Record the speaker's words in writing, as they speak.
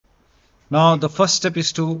Now the first step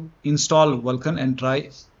is to install Vulkan and try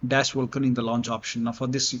dash Vulkan in the launch option. Now for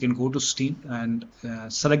this you can go to Steam and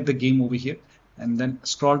select the game over here and then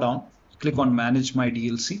scroll down, click on manage my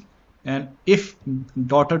DLC, and if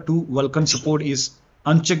Dota 2 Vulkan support is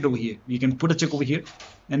unchecked over here, you can put a check over here,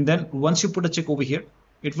 and then once you put a check over here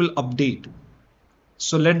it will update.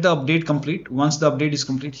 So let the update complete. Once the update is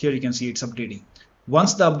complete, here you can see it's updating.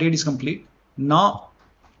 Once the update is complete, now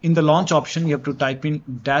in the launch option you have to type in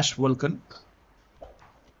dash Vulkan.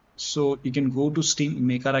 So you can go to Steam,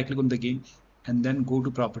 make a right click on the game, and then go to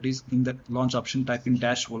properties. In the launch option type in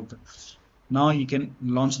dash Vulkan. Now you can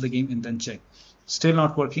launch the game and then check. Still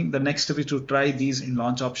not working. The next step is to try these in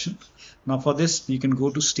launch option. Now for this you can go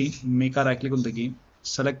to Steam, make a right click on the game,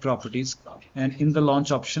 select properties, and in the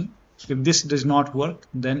launch option, if this does not work,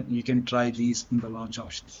 then you can try these in the launch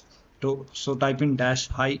option. So type in dash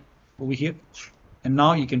high over here, and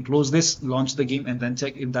now you can close this, launch the game, and then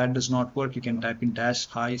check. If that does not work, you can type in dash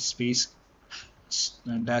high space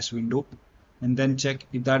dash window and then check.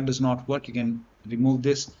 If that does not work, you can remove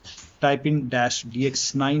this, type in dash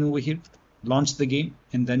dx9 over here, launch the game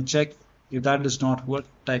and then check. If that does not work,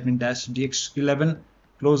 type in dash dx11,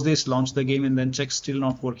 close this, launch the game and then check. Still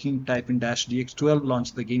not working, type in dash dx12,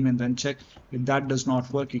 launch the game and then check. If that does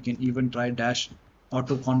not work, you can even try dash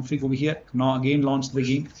autoconfig over here. Now again launch the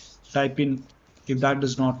game, type in, if that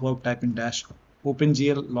does not work, type in dash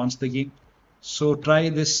opengl, launch the game. So try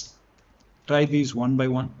these one by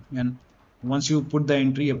one, and once you put the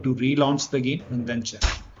entry you have to relaunch the game and then check.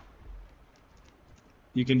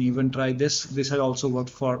 You can even try this. This has also worked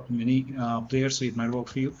for many players, so it might work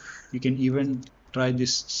for you. You can even try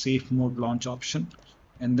this safe mode launch option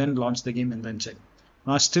and then launch the game and then check.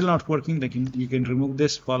 Now still not working, you can remove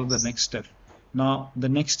this, follow the next step. Now the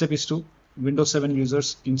next step is to Windows 7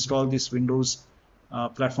 users install this Windows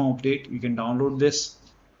platform update. You can download this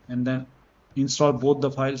and then install both the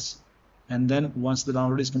files, and then once the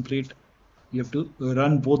download is complete you have to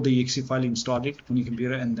run both the exe file, install it on your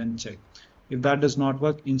computer and then check. If that does not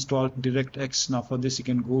work, install DirectX. Now for this you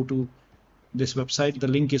can go to this website. The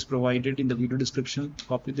link is provided in the video description.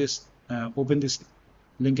 Copy this, open this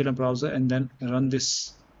link in a browser and then run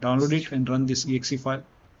this, download it and run this exe file.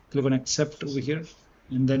 Click on accept over here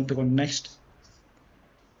and then click on next,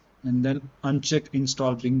 and then uncheck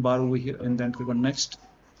install Bing bar over here and then click on next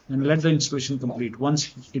and let the installation complete.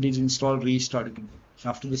 Once it is installed, restart again.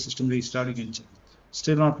 After the system restart, you can check.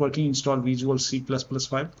 Still not working, install Visual C++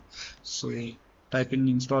 file. So type in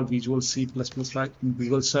install Visual C++ file in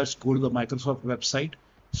Google search, go to the Microsoft website,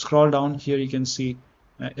 scroll down, here you can see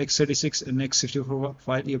x86 and x64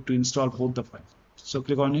 file. You have to install both the files. So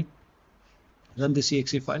click on it, run this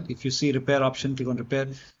exe file. If you see repair option, click on repair.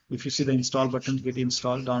 If you see the install button, hit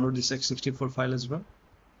install. Download this x64 file as well.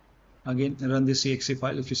 Again run this exe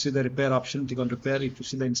file. If you see the repair option, click on repair. If you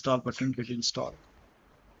see the install button, hit install.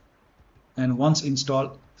 And once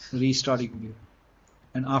installed, restart your computer.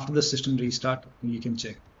 And after the system restart, you can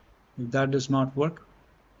check. If that does not work,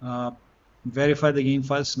 verify the game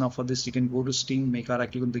files. Now for this you can go to Steam, make a right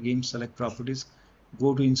click on the game, select properties,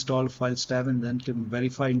 go to install files tab and then click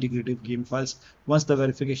verify integrated game files. Once the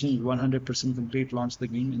verification is 100% complete, launch the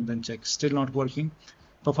game and then check. Still not working,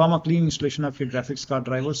 perform a clean installation of your graphics card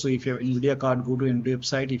driver. So if you have NVIDIA card, go to NVIDIA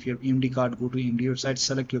website. If you have AMD card, go to AMD website,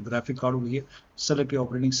 select your graphic card over here, select your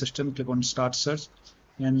operating system, click on start search,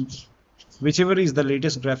 and whichever is the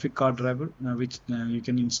latest graphic card driver, which you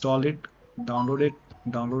can install it, download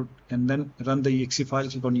and then run the exe file.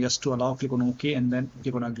 Click on yes to allow, click on OK and then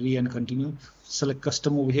click on agree and continue. Select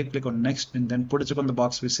custom over here, click on next and then put a check on the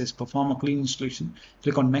box which says perform a clean installation.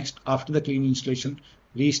 Click on next. After the clean installation,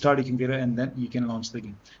 restart your computer and then you can launch the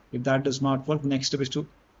game. If that does not work, next step is to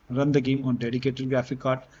run the game on dedicated graphic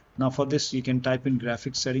card. Now for this you can type in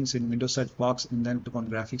graphics settings in Windows search box and then click on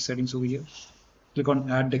graphics settings over here. Click on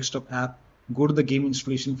add desktop app, go to the game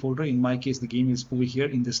installation folder. In my case the game is over here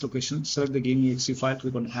in this location. Select the game exe file,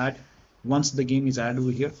 click on add. Once the game is added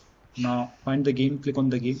over here, now find the game, click on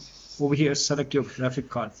the game. Over here select your graphic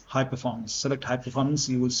card, high performance, select high performance,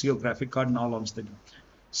 you will see your graphic card. Now launch the game.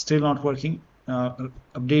 Still not working,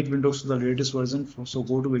 update Windows to the latest version. So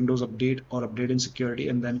go to Windows update or update in security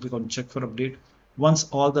and then click on check for update. Once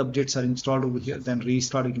all the updates are installed over here, then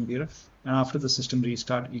restart your computer and after the system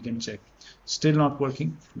restart you can check. Still not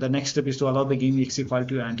working, the next step is to allow the game exe file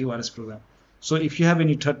to your antivirus program. So if you have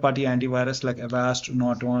any third-party antivirus like Avast,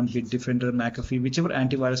 Norton, Bitdefender, McAfee, whichever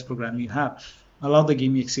antivirus program you have, allow the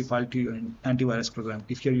game exe file to your antivirus program.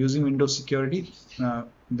 If you're using Windows security,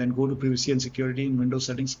 then go to privacy and security in Windows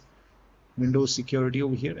settings, Windows security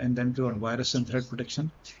over here, and then click on virus and threat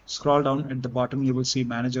protection. Scroll down at the bottom, you will see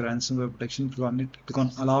manage your ransomware protection. Click on it. Click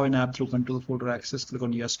on allow an app through control folder access. Click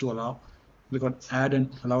on yes to allow. Click on add an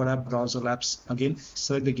allowed app browser apps. Again,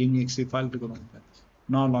 select the game exe file. Click on open.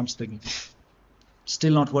 Now launch the game.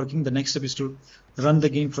 Still not working. The next step is to run the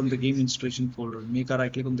game from the game installation folder. Make a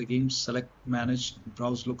right click on the game, select manage,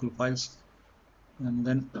 browse local files, and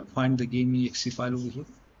then find the game exe file over here.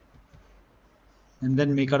 And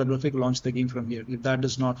then make a double click, launch the game from here. If that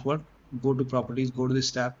does not work, go to properties, go to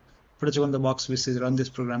this tab, put a check on the box which says run this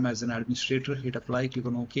program as an administrator, hit apply, click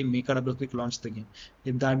on OK, make a double click, launch the game.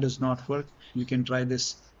 If that does not work, you can try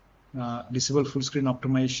this disable full screen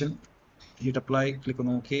optimization. Hit apply, click on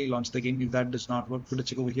OK, launch the game. If that does not work, put a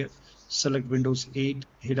check over here, select Windows 8,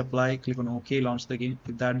 hit apply, click on OK, launch the game.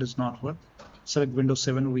 If that does not work, select Windows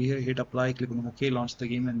 7 over here, hit apply, click on OK, launch the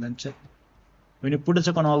game, and then check. When you put a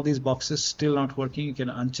check on all these boxes, still not working, you can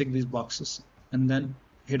uncheck these boxes and then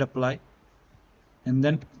hit apply, and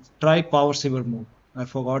then try power saver mode. I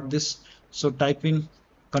forgot this, so type in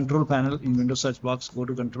control panel in Windows search box, go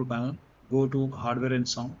to control panel, go to hardware and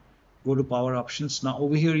sound, go to power options. Now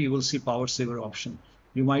over here you will see power saver option.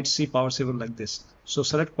 You might see power saver like this. So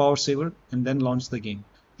select power saver and then launch the game.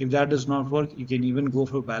 If that does not work, you can even go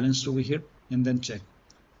for balanced over here and then check.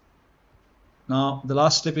 Now the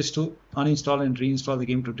last step is to uninstall and reinstall the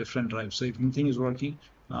game to different drives. So if anything is working,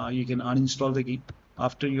 you can uninstall the game.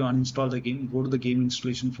 After you uninstall the game, go to the game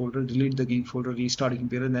installation folder, delete the game folder, restart the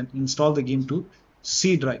computer, and then install the game to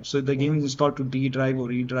C drive. So if the game is installed to D drive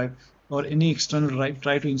or E drive or any external drive,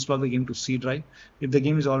 try to install the game to C drive. If the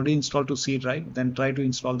game is already installed to C drive, then try to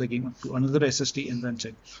install the game to another SSD and then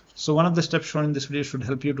check. So one of the steps shown in this video should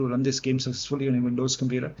help you to run this game successfully on a Windows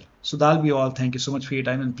computer. So that'll be all. Thank you so much for your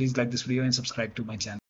time, and please like this video and subscribe to my channel.